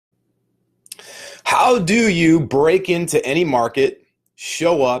How do you break into any market,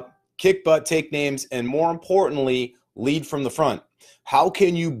 show up, kick butt, take names, and more importantly, lead from the front? How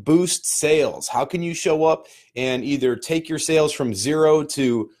can you boost sales? How can you show up and either take your sales from zero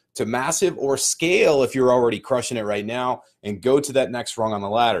to massive, or scale if you're already crushing it right now and go to that next rung on the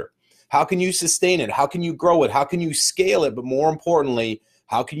ladder? How can you sustain it? How can you grow it? How can you scale it? But more importantly,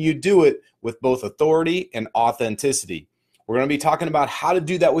 how can you do it with both authority and authenticity? We're going to be talking about how to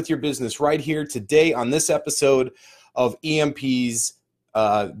do that with your business right here today on this episode of EMP's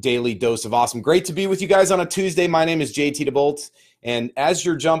Daily Dose of Awesome. Great to be with you guys on a Tuesday. My name is JT DeBolt. And as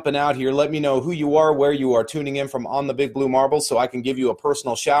you're jumping out here, let me know who you are, where you are tuning in from on the Big Blue Marble so I can give you a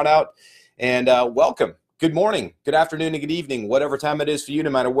personal shout out. And welcome. Good morning, good afternoon, and good evening, whatever time it is for you, no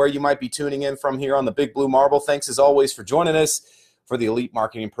matter where you might be tuning in from here on the Big Blue Marble. Thanks as always for joining us for the Elite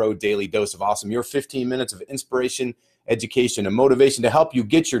Marketing Pro Daily Dose of Awesome, your 15 minutes of inspiration, education, and motivation to help you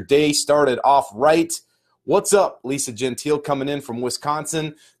get your day started off right. What's up? Lisa Gentile coming in from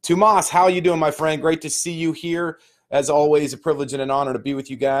Wisconsin. Tomas, how are you doing, my friend? Great to see you here. As always, a privilege and an honor to be with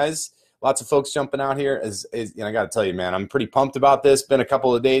you guys. Lots of folks jumping out here. I got to tell you, man, I'm pretty pumped about this. Been a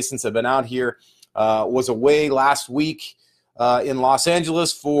couple of days since I've been out here. Was away last week in Los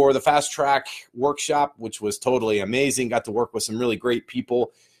Angeles for the Fast Track workshop, which was totally amazing. Got to work with some really great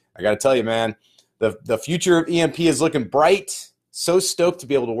people. I got to tell you, man, the future of EMP is looking bright. So stoked to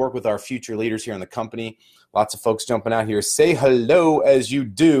be able to work with our future leaders here in the company. Lots of folks jumping out here. Say hello as you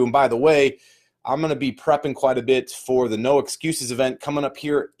do. And by the way, I'm going to be prepping quite a bit for the No Excuses event coming up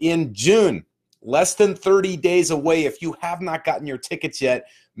here in June. Less than 30 days away. If you have not gotten your tickets yet,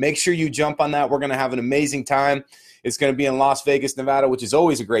 make sure you jump on that. We're going to have an amazing time. It's going to be in Las Vegas, Nevada, which is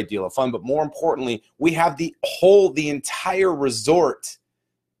always a great deal of fun. But more importantly, we have the entire resort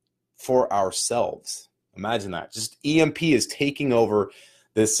for ourselves. Imagine that. Just EMP is taking over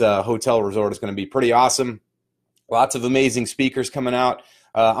this hotel resort. It's going to be pretty awesome. Lots of amazing speakers coming out.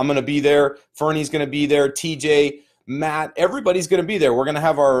 I'm going to be there. Fernie's going to be there. TJ, Matt, everybody's going to be there. We're going to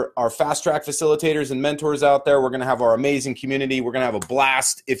have our fast track facilitators and mentors out there. We're going to have our amazing community. We're going to have a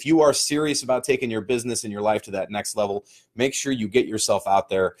blast. If you are serious about taking your business and your life to that next level, make sure you get yourself out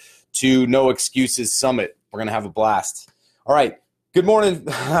there to No Excuses Summit. We're going to have a blast. All right. Good morning.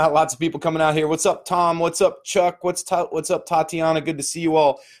 Lots of people coming out here. What's up, Tom? What's up, Chuck? What's up, Tatiana? Good to see you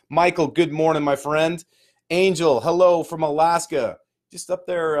all. Michael, good morning, my friend. Angel, hello from Alaska. Just up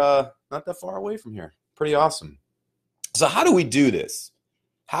there, not that far away from here. Pretty awesome. So how do we do this?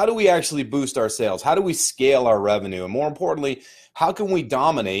 How do we actually boost our sales? How do we scale our revenue? And more importantly, how can we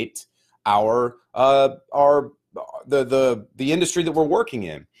dominate the industry that we're working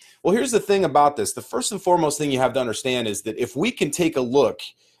in? Well, here's the thing about this. The first and foremost thing you have to understand is that if we can take a look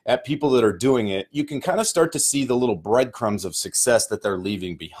at people that are doing it, you can kind of start to see the little breadcrumbs of success that they're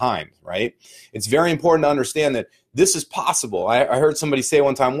leaving behind, right? It's very important to understand that this is possible. I heard somebody say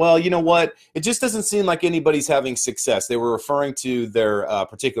one time, well, you know what? It just doesn't seem like anybody's having success. They were referring to their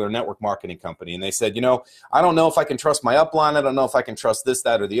particular network marketing company. And they said, I don't know if I can trust my upline. I don't know if I can trust this,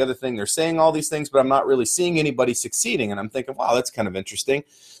 that, or the other thing. They're saying all these things, but I'm not really seeing anybody succeeding. And I'm thinking, wow, that's kind of interesting.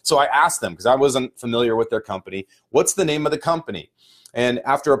 So I asked them, because I wasn't familiar with their company, what's the name of the company? And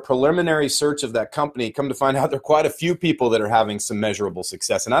after a preliminary search of that company, come to find out there are quite a few people that are having some measurable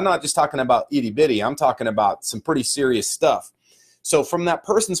success. And I'm not just talking about itty bitty. I'm talking about some pretty serious stuff. So from that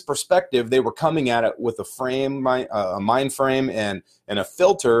person's perspective, they were coming at it with a mind frame and a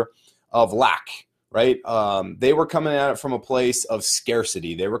filter of lack, right? They were coming at it from a place of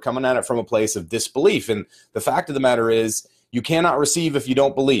scarcity. They were coming at it from a place of disbelief. And the fact of the matter is, you cannot receive if you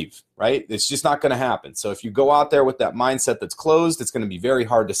don't believe, right? It's just not going to happen. So if you go out there with that mindset that's closed, it's going to be very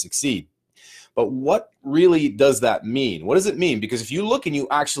hard to succeed. But what really does that mean? What does it mean? Because if you look and you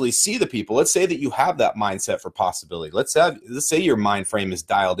actually see the people, let's say that you have that mindset for possibility. Let's say your mind frame is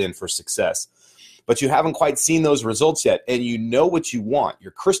dialed in for success, but you haven't quite seen those results yet, and you know what you want.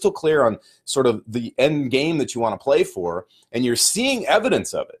 You're crystal clear on sort of the end game that you want to play for, and you're seeing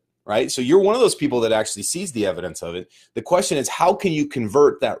evidence of it. Right? So you're one of those people that actually sees the evidence of it. The question is, how can you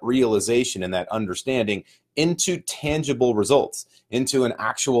convert that realization and that understanding into tangible results, into an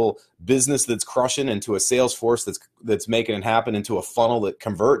actual business that's crushing, into a sales force that's making it happen, into a funnel that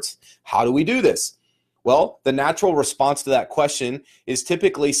converts? How do we do this? Well, the natural response to that question is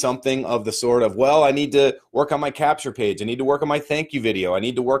typically something of the sort of, well, I need to work on my capture page. I need to work on my thank you video. I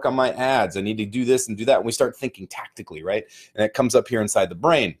need to work on my ads. I need to do this and do that. And we start thinking tactically, right? And it comes up here inside the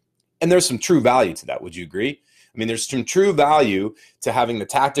brain. And there's some true value to that. Would you agree? I mean, there's some true value to having the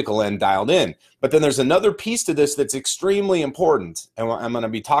tactical end dialed in. But then there's another piece to this that's extremely important. And I'm going to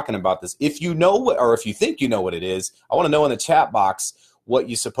be talking about this. If you know, or if you think you know what it is, I want to know in the chat box, what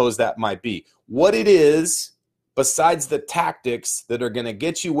you suppose that might be. What it is besides the tactics that are going to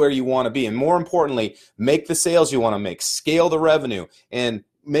get you where you want to be. And more importantly, make the sales you want to make, scale the revenue, and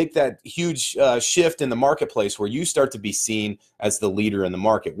make that huge shift in the marketplace where you start to be seen as the leader in the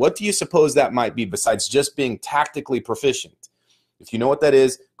market. What do you suppose that might be besides just being tactically proficient? If you know what that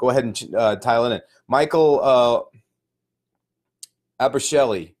is, go ahead and tile it in. Michael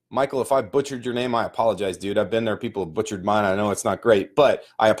Abersheli. Michael, if I butchered your name, I apologize, dude. I've been there. People have butchered mine. I know it's not great, but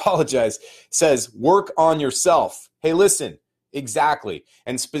I apologize. Says, work on yourself. Hey, listen, exactly.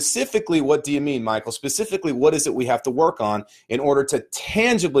 And specifically, what do you mean, Michael? Specifically, what is it we have to work on in order to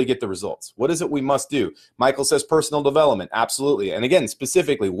tangibly get the results? What is it we must do? Michael says personal development. Absolutely. And again,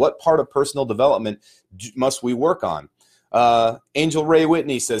 specifically, what part of personal development must we work on? Angel Ray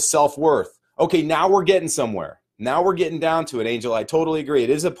Whitney says self-worth. Okay, now we're getting somewhere. Now we're getting down to it, Angel. I totally agree. It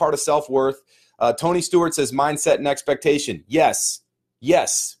is a part of self-worth. Tony Stewart says mindset and expectation. Yes,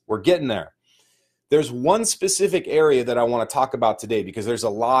 we're getting there. There's one specific area that I want to talk about today because there's a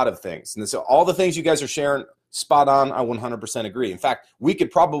lot of things. And so all the things you guys are sharing, spot on, I 100% agree. In fact, we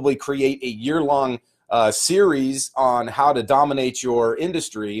could probably create a year-long series on how to dominate your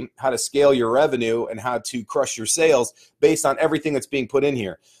industry, how to scale your revenue, and how to crush your sales based on everything that's being put in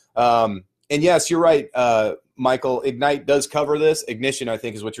here. And yes, you're right, Michael. Ignite does cover this. Ignition, I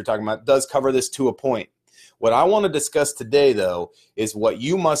think, is what you're talking about, does cover this to a point. What I want to discuss today, though, is what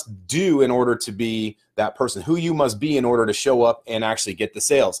you must do in order to be that person, who you must be in order to show up and actually get the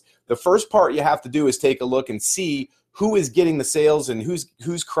sales. The first part you have to do is take a look and see who is getting the sales and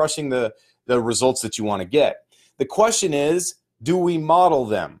who's crushing the results that you want to get. The question is, do we model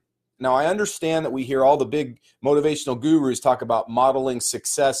them? Now, I understand that we hear all the big motivational gurus talk about modeling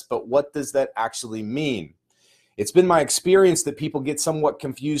success, but what does that actually mean? It's been my experience that people get somewhat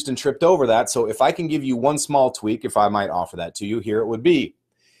confused and tripped over that. So if I can give you one small tweak, if I might offer that to you, here it would be.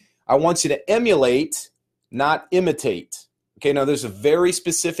 I want you to emulate, not imitate. Okay, now there's a very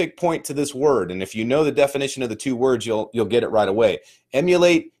specific point to this word, and if you know the definition of the two words, you'll get it right away.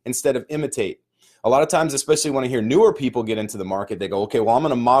 Emulate instead of imitate. A lot of times, especially when I hear newer people get into the market, they go, okay, well, I'm going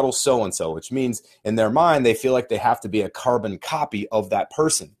to model so-and-so, which means in their mind, they feel like they have to be a carbon copy of that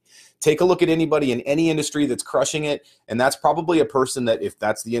person. Take a look at anybody in any industry that's crushing it, and that's probably a person that, if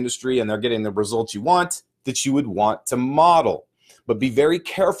that's the industry and they're getting the results you want, that you would want to model. But be very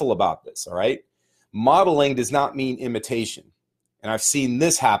careful about this, all right? Modeling does not mean imitation. And I've seen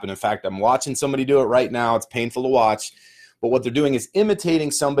this happen. In fact, I'm watching somebody do it right now. It's painful to watch. But what they're doing is imitating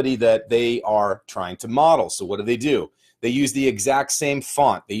somebody that they are trying to model. So what do? They use the exact same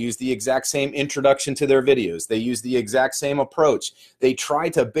font. They use the exact same introduction to their videos. They use the exact same approach. They try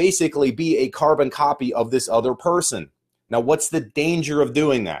to basically be a carbon copy of this other person. Now, what's the danger of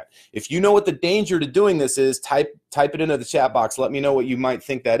doing that? If you know what the danger to doing this is, type it into the chat box. Let me know what you might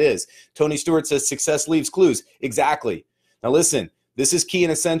think that is. Tony Stewart says success leaves clues. Exactly. Now listen, this is key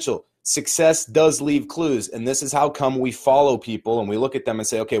and essential. Success does leave clues, and this is how come we follow people and we look at them and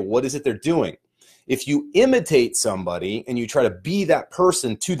say, okay, what is it they're doing? If you imitate somebody and you try to be that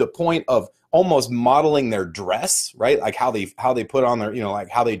person to the point of almost modeling their dress, right? Like how they put on their, like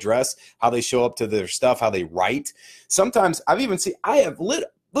how they dress, how they show up to their stuff, how they write. Sometimes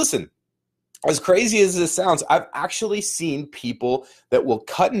listen, as crazy as this sounds, I've actually seen people that will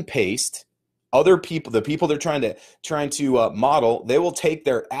cut and paste other people, the people they're trying to model. They will take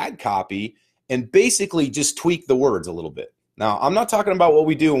their ad copy and basically just tweak the words a little bit. Now, I'm not talking about what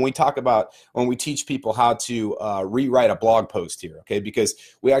we do when we teach people how to rewrite a blog post here, okay? Because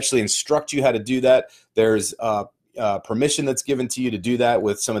we actually instruct you how to do that. There's permission that's given to you to do that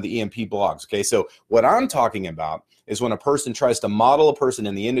with some of the EMP blogs, okay? So what I'm talking about is when a person tries to model a person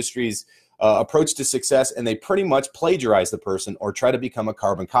in the industry's approach to success, and they pretty much plagiarize the person or try to become a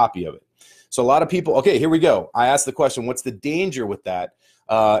carbon copy of it. So a lot of people, okay, here we go. I asked the question, what's the danger with that?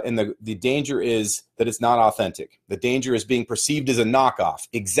 And the danger is that it's not authentic. The danger is being perceived as a knockoff.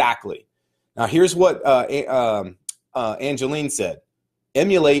 Exactly. Now, here's what Angeline said.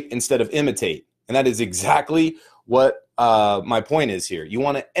 Emulate instead of imitate. And that is exactly what my point is here. You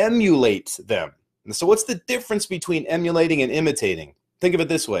want to emulate them. And so what's the difference between emulating and imitating? Think of it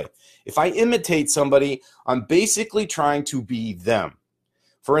this way. If I imitate somebody, I'm basically trying to be them.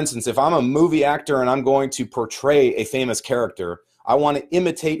 For instance, if I'm a movie actor and I'm going to portray a famous character, I want to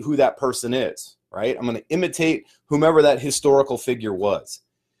imitate who that person is, right? I'm going to imitate whomever that historical figure was.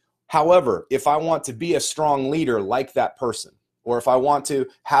 However, if I want to be a strong leader like that person, or if I want to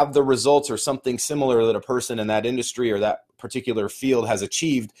have the results or something similar that a person in that industry or that particular field has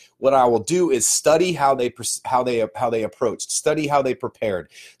achieved, what I will do is study how they approached, study how they prepared,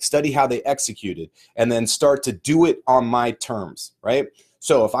 study how they executed, and then start to do it on my terms, right?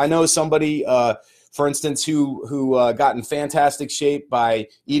 So if I know somebody, for instance, who got in fantastic shape by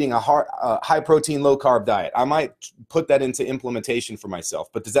eating a high protein, low carb diet, I might put that into implementation for myself.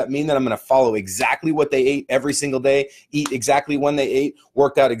 But does that mean that I'm going to follow exactly what they ate every single day, eat exactly when they ate,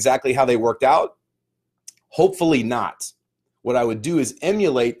 worked out exactly how they worked out? Hopefully not. What I would do is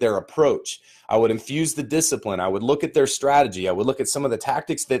emulate their approach. I would infuse the discipline. I would look at their strategy. I would look at some of the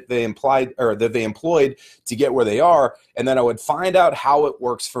tactics that they employed to get where they are, and then I would find out how it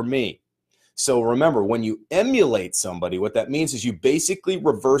works for me. So remember, when you emulate somebody, what that means is you basically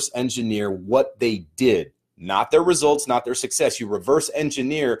reverse engineer what they did, not their results, not their success. You reverse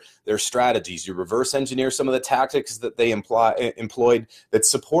engineer their strategies. You reverse engineer some of the tactics that they employed that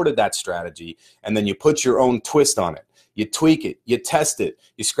supported that strategy, and then you put your own twist on it. You tweak it, you test it,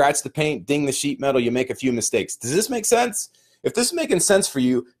 you scratch the paint, ding the sheet metal, you make a few mistakes. Does this make sense? If this is making sense for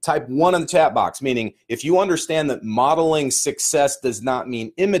you, type 1 in the chat box, meaning if you understand that modeling success does not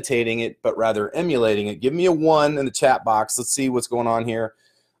mean imitating it, but rather emulating it, give me a 1 in the chat box. Let's see what's going on here.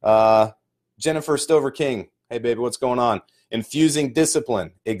 Jennifer Stover King, hey baby, what's going on? Infusing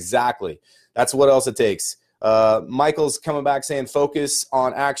discipline, exactly. That's what else it takes. Michael's coming back saying focus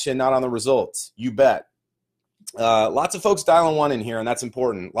on action, not on the results. You bet. Lots of folks dialing 1 in here, and that's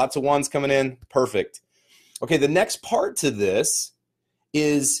important. Lots of 1s coming in, perfect. Okay, the next part to this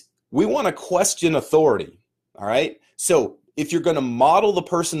is we want to question authority, all right? So if you're going to model the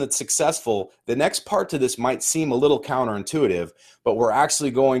person that's successful, the next part to this might seem a little counterintuitive, but we're actually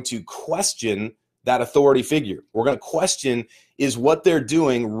going to question that authority figure. We're going to question, is what they're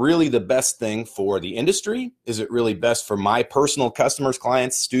doing really the best thing for the industry? Is it really best for my personal customers,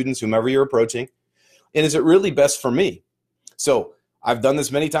 clients, students, whomever you're approaching? And is it really best for me? So I've done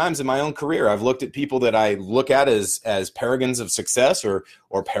this many times in my own career. I've looked at people that I look at as paragons of success or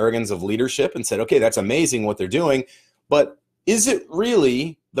paragons of leadership and said, okay, that's amazing what they're doing, but is it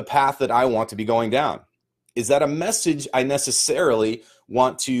really the path that I want to be going down? Is that a message I necessarily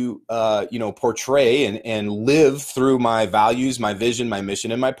want to portray and live through my values, my vision, my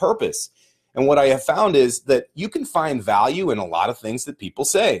mission, and my purpose? And what I have found is that you can find value in a lot of things that people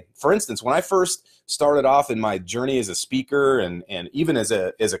say. For instance, when I first started off in my journey as a speaker and even as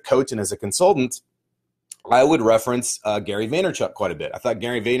a coach and as a consultant, I would reference Gary Vaynerchuk quite a bit. I thought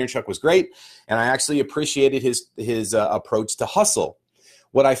Gary Vaynerchuk was great, and I actually appreciated his approach to hustle.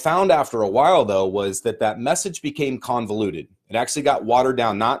 What I found after a while, though, was that message became convoluted. It actually got watered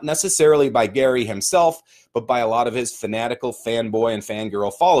down, not necessarily by Gary himself, but by a lot of his fanatical fanboy and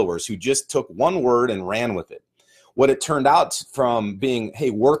fangirl followers who just took one word and ran with it. What it turned out from being, hey,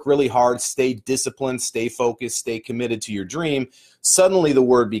 work really hard, stay disciplined, stay focused, stay committed to your dream, suddenly the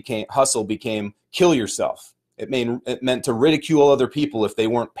word hustle became kill yourself. It meant to ridicule other people if they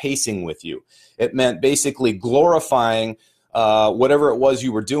weren't pacing with you. It meant basically glorifying whatever it was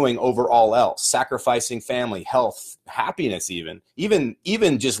you were doing over all else, sacrificing family, health, happiness,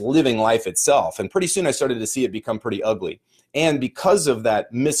 even just living life itself. And pretty soon I started to see it become pretty ugly. And because of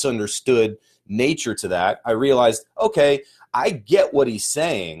that misunderstood nature to that, I realized, okay, I get what he's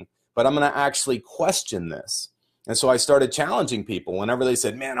saying, but I'm going to actually question this. And so I started challenging people whenever they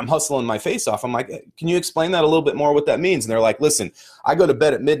said, man, I'm hustling my face off. I'm like, can you explain that a little bit more, what that means? And they're like, listen, I go to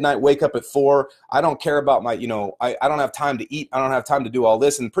bed at midnight, wake up at 4. I don't care about my, I don't have time to eat. I don't have time to do all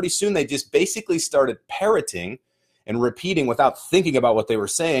this. And pretty soon they just basically started parroting and repeating without thinking about what they were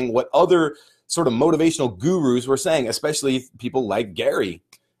saying, what other sort of motivational gurus were saying, especially people like Gary.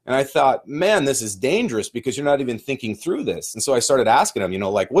 And I thought, man, this is dangerous because you're not even thinking through this. And so I started asking them,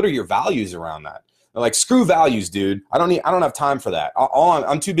 what are your values around that? They're like, screw values, dude. I don't have time for that.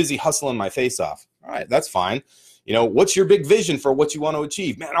 I'm too busy hustling my face off. All right, that's fine. What's your big vision for what you want to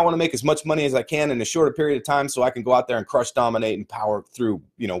achieve? Man, I want to make as much money as I can in a shorter period of time so I can go out there and crush, dominate, and power through,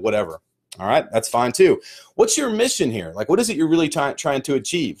 whatever. All right, that's fine too. What's your mission here? Like, what is it you're really trying to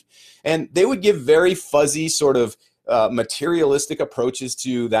achieve? And they would give very fuzzy sort of materialistic approaches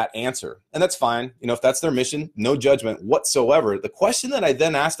to that answer. And that's fine. If that's their mission, no judgment whatsoever. The question that I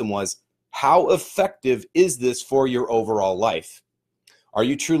then asked them was, how effective is this for your overall life? Are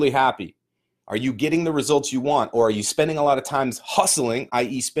you truly happy? Are you getting the results you want? Or are you spending a lot of time hustling,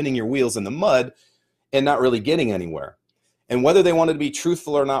 i.e. spinning your wheels in the mud and not really getting anywhere? And whether they wanted to be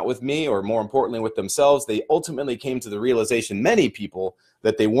truthful or not with me, or more importantly with themselves, they ultimately came to the realization, many people,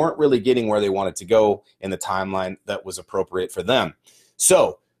 that they weren't really getting where they wanted to go in the timeline that was appropriate for them.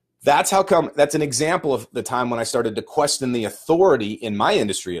 So that's an example of the time when I started to question the authority in my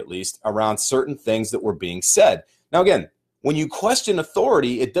industry, at least, around certain things that were being said. Now, again, When you question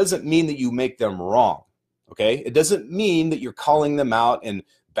authority, it doesn't mean that you make them wrong, okay? It doesn't mean that you're calling them out and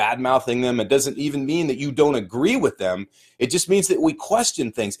bad-mouthing them. It doesn't even mean that you don't agree with them. It just means that we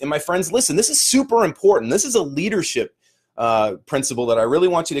question things. And my friends, listen, this is super important. This is a leadership principle that I really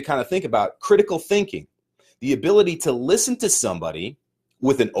want you to kind of think about. Critical thinking, the ability to listen to somebody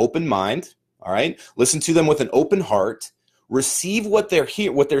with an open mind, all right? Listen to them with an open heart, receive what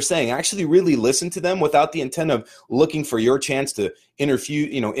they're saying, actually really listen to them without the intent of looking for your chance to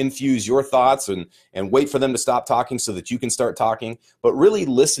infuse your thoughts and wait for them to stop talking so that you can start talking, but really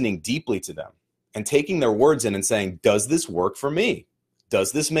listening deeply to them and taking their words in and saying, does this work for me?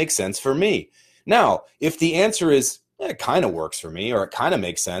 Does this make sense for me? Now, if the answer is, it kind of works for me, or it kind of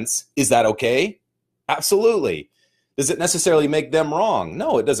makes sense, is that okay? Absolutely. Does it necessarily make them wrong?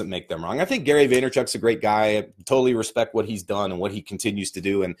 No, it doesn't make them wrong. I think Gary Vaynerchuk's a great guy. I totally respect what he's done and what he continues to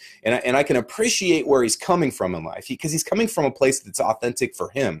do. And I can appreciate where he's coming from in life because he's coming from a place that's authentic for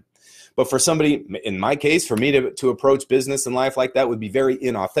him. But for somebody, in my case, for me to approach business and life like that would be very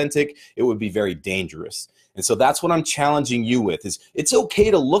inauthentic. It would be very dangerous. And so that's what I'm challenging you with is it's okay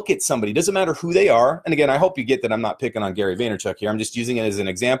to look at somebody. It doesn't matter who they are. And again, I hope you get that I'm not picking on Gary Vaynerchuk here. I'm just using it as an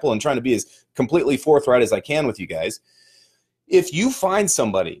example and trying to be as completely forthright as I can with you guys. If you find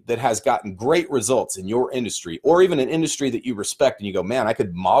somebody that has gotten great results in your industry or even an industry that you respect and you go, man, I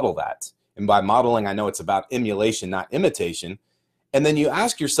could model that. And by modeling, I know it's about emulation, not imitation. And then you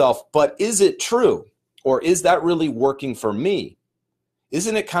ask yourself, but is it true? Or is that really working for me?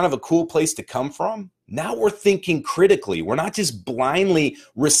 Isn't it kind of a cool place to come from? Now we're thinking critically. We're not just blindly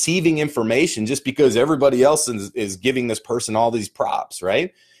receiving information just because everybody else is giving this person all these props,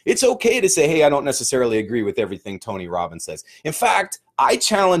 right? It's okay to say, hey, I don't necessarily agree with everything Tony Robbins says. In fact, I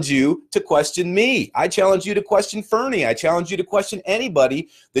challenge you to question me. I challenge you to question Fernie. I challenge you to question anybody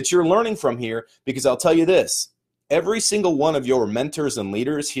that you're learning from here, because I'll tell you this. Every single one of your mentors and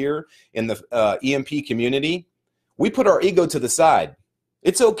leaders here in the EMP community, we put our ego to the side.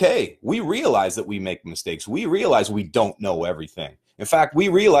 It's okay. We realize that we make mistakes. We realize we don't know everything. In fact, we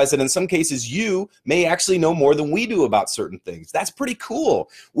realize that in some cases you may actually know more than we do about certain things. That's pretty cool.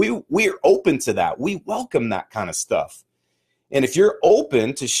 We're open to that. We welcome that kind of stuff. And if you're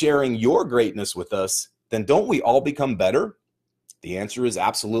open to sharing your greatness with us, then don't we all become better? The answer is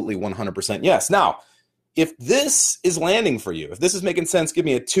absolutely 100% yes. Now, if this is landing for you, if this is making sense, give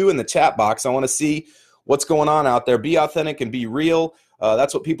me a 2 in the chat box. I want to see what's going on out there. Be authentic and be real.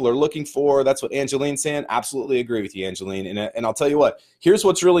 That's what people are looking for. That's what Angeline's saying. Absolutely agree with you, Angeline. And I'll tell you what, here's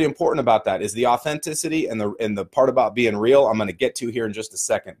what's really important about that is the authenticity and the part about being real I'm going to get to here in just a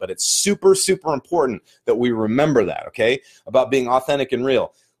second. But it's super, super important that we remember that, okay, about being authentic and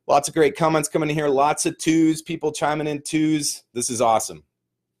real. Lots of great comments coming in here. Lots of 2s, people chiming in 2s. This is awesome.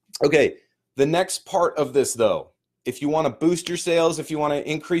 Okay, the next part of this, though, if you want to boost your sales, if you want to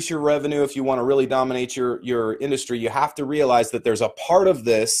increase your revenue, if you want to really dominate your industry, you have to realize that there's a part of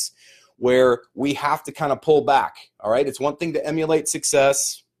this where we have to kind of pull back, all right? It's one thing to emulate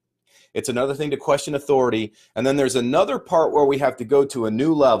success. It's another thing to question authority. And then there's another part where we have to go to a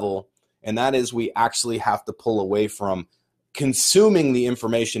new level, and that is we actually have to pull away from consuming the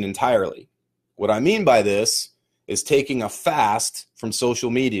information entirely. What I mean by this is taking a fast from social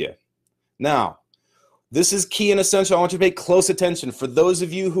media. Now, this is key and essential. I want you to pay close attention. For those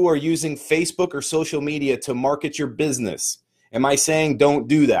of you who are using Facebook or social media to market your business, am I saying don't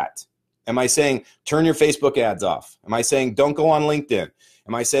do that? Am I saying turn your Facebook ads off? Am I saying don't go on LinkedIn?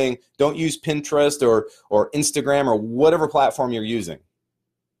 Am I saying don't use Pinterest or Instagram or whatever platform you're using?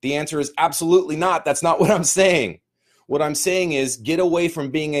 The answer is absolutely not. That's not what I'm saying. What I'm saying is get away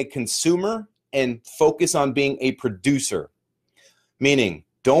from being a consumer and focus on being a producer. Meaning,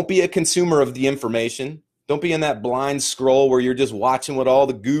 don't be a consumer of the information. Don't be in that blind scroll where you're just watching what all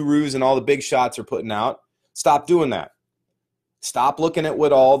the gurus and all the big shots are putting out. Stop doing that. Stop looking at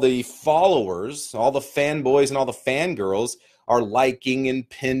what all the followers, all the fanboys and all the fangirls are liking and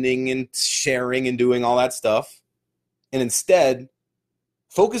pinning and sharing and doing all that stuff. And instead,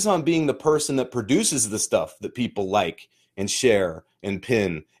 focus on being the person that produces the stuff that people like and share and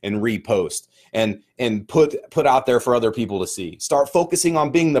pin and repost and put out there for other people to see. Start focusing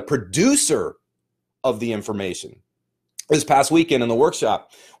on being the producer of the information. This past weekend in the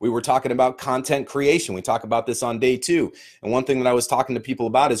workshop, we were talking about content creation. We talk about this on day 2. And one thing that I was talking to people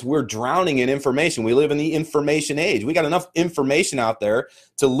about is we're drowning in information. We live in the information age. We got enough information out there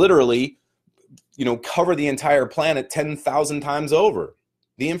to literally, cover the entire planet 10,000 times over.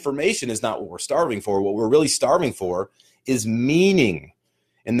 The information is not what we're starving for. What we're really starving for is meaning.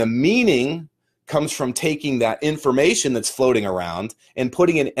 And the meaning comes from taking that information that's floating around and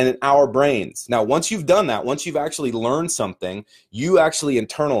putting it in our brains. Now, once you've done that, once you've actually learned something, you actually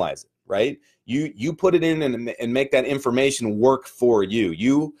internalize it, right? You put it in and make that information work for you.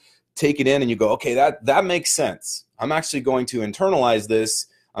 You take it in and you go, okay, that makes sense. I'm actually going to internalize this.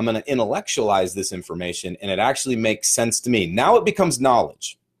 I'm going to intellectualize this information, and it actually makes sense to me. Now it becomes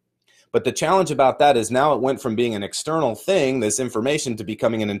knowledge. But the challenge about that is now it went from being an external thing, this information, to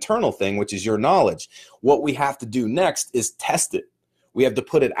becoming an internal thing, which is your knowledge. What we have to do next is test it. We have to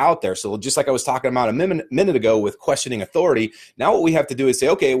put it out there. So just like I was talking about a minute ago with questioning authority, now what we have to do is say,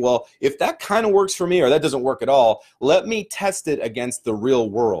 okay, well, if that kind of works for me or that doesn't work at all, let me test it against the real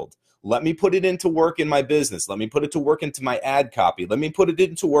world. Let me put it into work in my business. Let me put it to work into my ad copy. Let me put it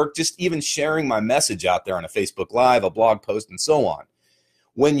into work just even sharing my message out there on a Facebook Live, a blog post, and so on.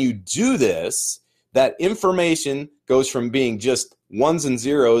 When you do this, that information goes from being just ones and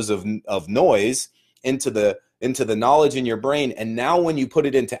zeros of noise into the knowledge in your brain. And now when you put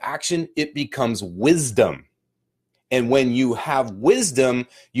it into action, it becomes wisdom. And when you have wisdom,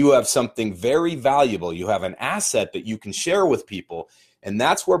 you have something very valuable. You have an asset that you can share with people. And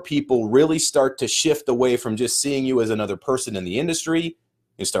that's where people really start to shift away from just seeing you as another person in the industry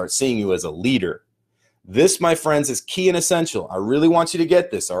and start seeing you as a leader. This, my friends, is key and essential. I really want you to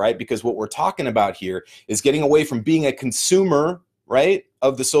get this, all right? Because what we're talking about here is getting away from being a consumer, right,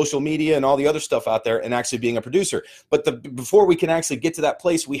 of the social media and all the other stuff out there and actually being a producer. But before we can actually get to that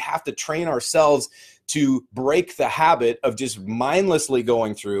place, we have to train ourselves to break the habit of just mindlessly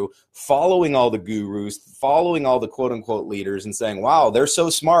going through, following all the gurus, following all the quote-unquote leaders and saying, wow, they're so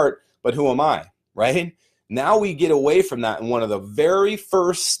smart, but who am I, right? Now we get away from that, and one of the very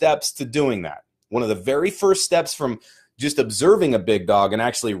first steps to doing that, one of the very first steps from just observing a big dog and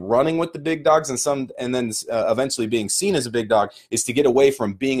actually running with the big dogs and then eventually being seen as a big dog is to get away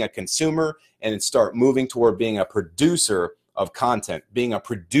from being a consumer and start moving toward being a producer of content, being a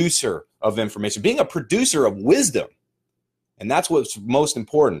producer of information, being a producer of wisdom. And that's what's most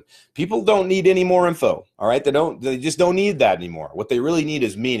important. People don't need any more info, all right? They just don't need that anymore. What they really need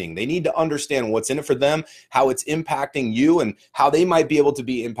is meaning. They need to understand what's in it for them, how it's impacting you, and how they might be able to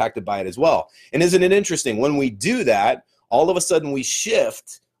be impacted by it as well. And isn't it interesting? When we do that, all of a sudden we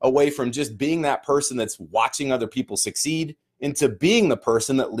shift away from just being that person that's watching other people succeed into being the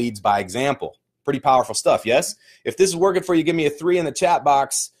person that leads by example. Pretty powerful stuff, yes? If this is working for you, give me a 3 in the chat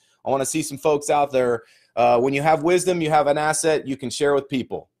box. I want to see some folks out there. When you have wisdom, you have an asset you can share with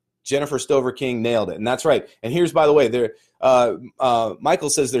people. Jennifer Stover King nailed it. And that's right. And here's, by the way, Michael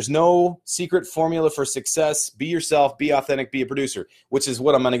says there's no secret formula for success. Be yourself, be authentic, be a producer, which is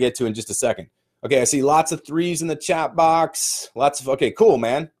what I'm going to get to in just a second. Okay, I see lots of 3s in the chat box. Okay, cool,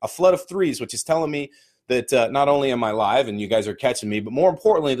 man. A flood of 3s, which is telling me that not only am I live and you guys are catching me, but more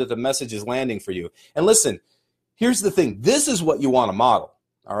importantly, that the message is landing for you. And listen, here's the thing. This is what you want to model.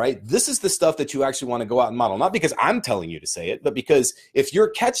 All right. This is the stuff that you actually want to go out and model, not because I'm telling you to say it, but because if you're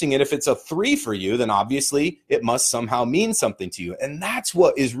catching it, if it's a 3 for you, then obviously it must somehow mean something to you. And that's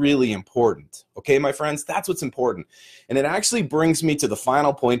what is really important. Okay, my friends, that's what's important. And it actually brings me to the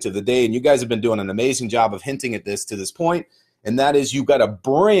final point of the day. And you guys have been doing an amazing job of hinting at this to this point. And that is you got to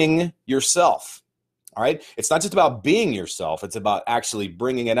bring yourself. All right. It's not just about being yourself. It's about actually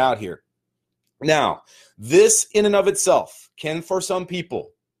bringing it out here. Now, this in and of itself can, for some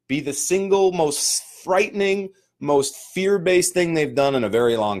people, be the single most frightening, most fear-based thing they've done in a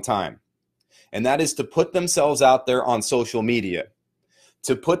very long time. And that is to put themselves out there on social media,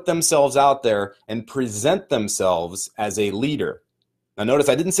 to put themselves out there and present themselves as a leader. Now, notice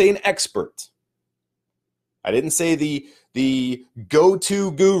I didn't say an expert. I didn't say the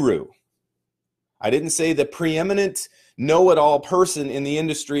go-to guru. I didn't say the preeminent know-it-all person in the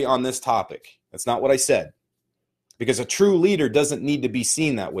industry on this topic. That's not what I said. Because a true leader doesn't need to be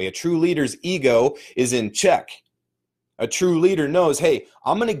seen that way. A true leader's ego is in check. A true leader knows, hey,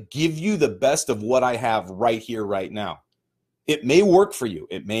 I'm going to give you the best of what I have right here, right now. It may work for you.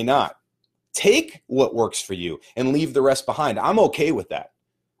 It may not. Take what works for you and leave the rest behind. I'm okay with that.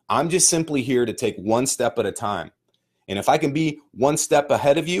 I'm just simply here to take one step at a time. And if I can be 1 step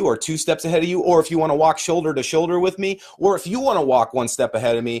ahead of you or 2 steps ahead of you, or if you want to walk shoulder to shoulder with me, or if you want to walk 1 step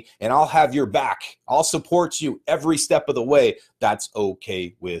ahead of me and I'll have your back, I'll support you every step of the way, that's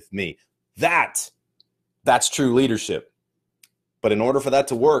okay with me. That's true leadership. But in order for that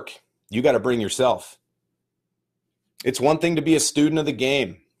to work, you got to bring yourself. It's one thing to be a student of the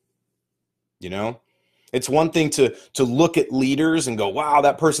game, you know? It's one thing to look at leaders and go, wow,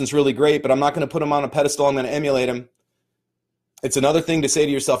 that person's really great, but I'm not going to put him on a pedestal. I'm going to emulate him. It's another thing to say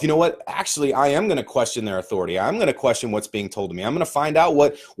to yourself, you know what? Actually, I am going to question their authority. I'm going to question what's being told to me. I'm going to find out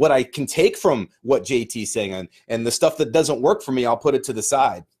what I can take from what JT's saying, and the stuff that doesn't work for me, I'll put it to the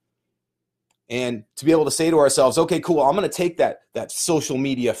side. And to be able to say to ourselves, okay, cool, I'm going to take that social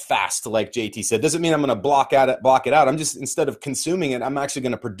media fast, like JT said. Doesn't mean I'm going to block it out. I'm just, instead of consuming it, I'm actually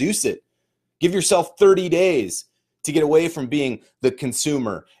going to produce it. Give yourself 30 days to get away from being the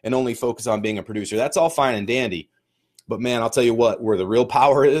consumer and only focus on being a producer. That's all fine and dandy. But man, I'll tell you what, where the real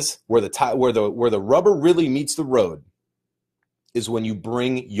power is, where the rubber really meets the road, is when you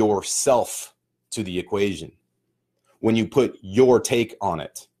bring yourself to the equation. When you put your take on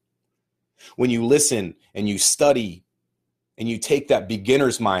it. When you listen and you study and you take that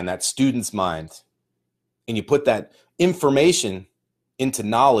beginner's mind, that student's mind, and you put that information into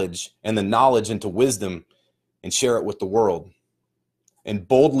knowledge and the knowledge into wisdom and share it with the world, and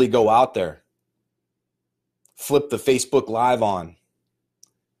boldly go out there. Flip the Facebook Live on,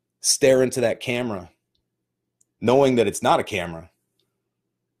 stare into that camera, knowing that it's not a camera.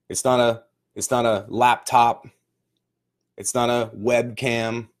 It's not a laptop. It's not a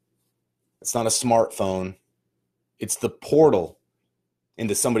webcam. It's not a smartphone. It's the portal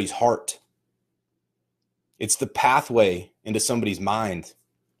into somebody's heart. It's the pathway into somebody's mind.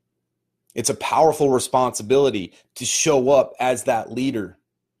 It's a powerful responsibility to show up as that leader,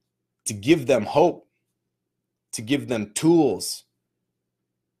 to give them hope, to give them tools,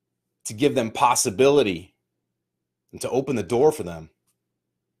 to give them possibility, and to open the door for them.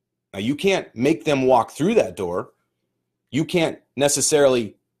 Now, you can't make them walk through that door. You can't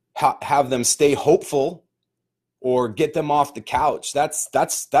necessarily have them stay hopeful or get them off the couch. That's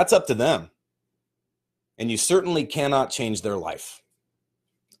up to them. And you certainly cannot change their life.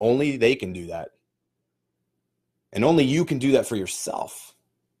 Only they can do that. And only you can do that for yourself.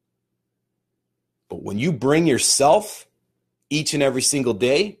 But when you bring yourself each and every single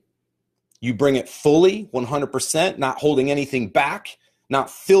day, you bring it fully, 100%, not holding anything back, not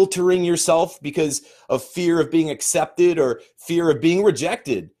filtering yourself because of fear of being accepted or fear of being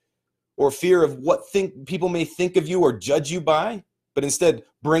rejected or fear of what people may think of you or judge you by, but instead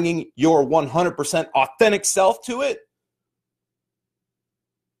bringing your 100% authentic self to it.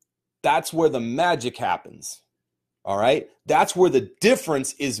 That's where the magic happens. All right? That's where the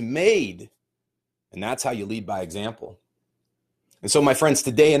difference is made. And that's how you lead by example. And so, my friends,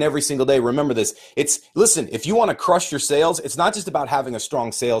 today and every single day, remember this. Listen, if you want to crush your sales, it's not just about having a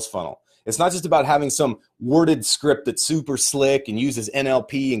strong sales funnel. It's not just about having some worded script that's super slick and uses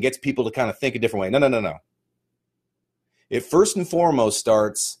NLP and gets people to kind of think a different way. No. It first and foremost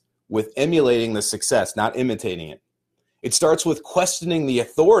starts with emulating the success, not imitating it. It starts with questioning the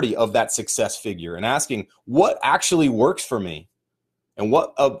authority of that success figure and asking, what actually works for me? And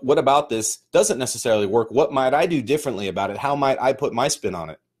what about this doesn't necessarily work? What might I do differently about it? How might I put my spin on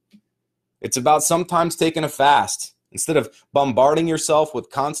it? It's about sometimes taking a fast. Instead of bombarding yourself with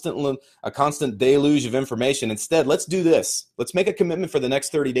a constant deluge of information, instead, let's do this. Let's make a commitment for the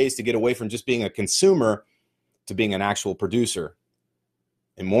next 30 days to get away from just being a consumer to being an actual producer.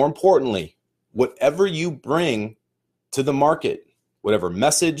 And more importantly, whatever you bring to the market, whatever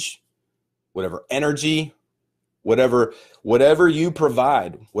message, whatever energy, whatever you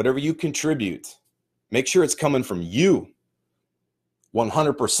provide, whatever you contribute, make sure it's coming from you.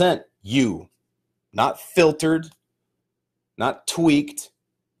 100% you, not filtered, not tweaked,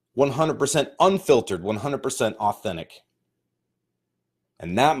 100% unfiltered, 100% authentic.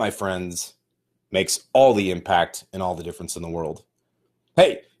 And that, my friends, makes all the impact and all the difference in the world.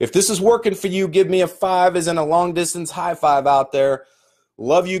 Hey, if this is working for you, give me a 5 as in a long distance high five out there.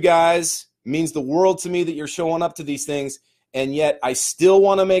 Love you guys. It means the world to me that you're showing up to these things. And yet I still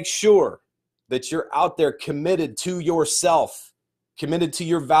want to make sure that you're out there committed to yourself, committed to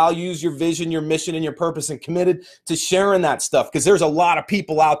your values, your vision, your mission, and your purpose, and committed to sharing that stuff, because there's a lot of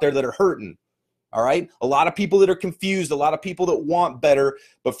people out there that are hurting. All right? A lot of people that are confused, a lot of people that want better,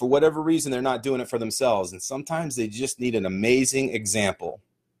 but for whatever reason, they're not doing it for themselves. And sometimes they just need an amazing example,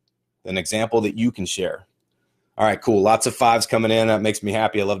 an example that you can share. All right, cool. Lots of 5s coming in. That makes me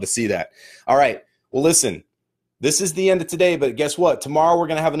happy. I love to see that. All right. Well, listen, this is the end of today, but guess what? Tomorrow we're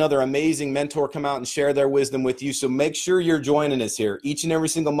going to have another amazing mentor come out and share their wisdom with you. So make sure you're joining us here each and every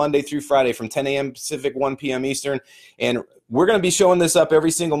single Monday through Friday from 10 a.m. Pacific, 1 p.m. Eastern. And we're going to be showing this up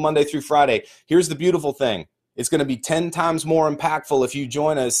every single Monday through Friday. Here's the beautiful thing. It's going to be 10 times more impactful if you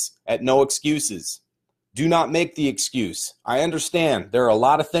join us at no excuses. Do not make the excuse. I understand there are a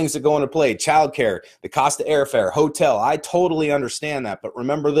lot of things that go into play. Childcare, the cost of airfare, hotel. I totally understand that. But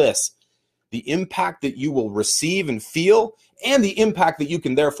remember this, the impact that you will receive and feel And the impact that you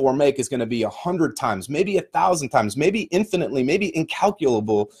can therefore make is going to be 100 times, maybe 1,000 times, maybe infinitely, maybe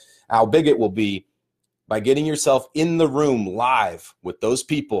incalculable how big it will be by getting yourself in the room live with those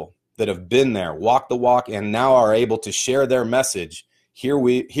people that have been there, walked the walk, and now are able to share their message here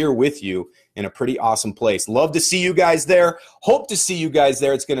with you in a pretty awesome place. Love to see you guys there. Hope to see you guys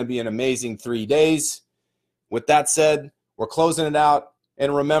there. It's going to be an amazing 3 days. With that said, we're closing it out.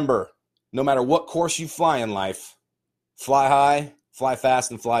 And remember, no matter what course you fly in life, fly high, fly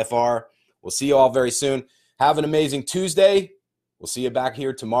fast, and fly far. We'll see you all very soon. Have an amazing Tuesday. We'll see you back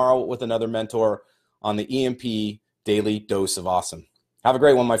here tomorrow with another mentor on the EMP Daily Dose of Awesome. Have a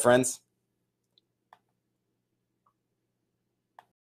great one, my friends.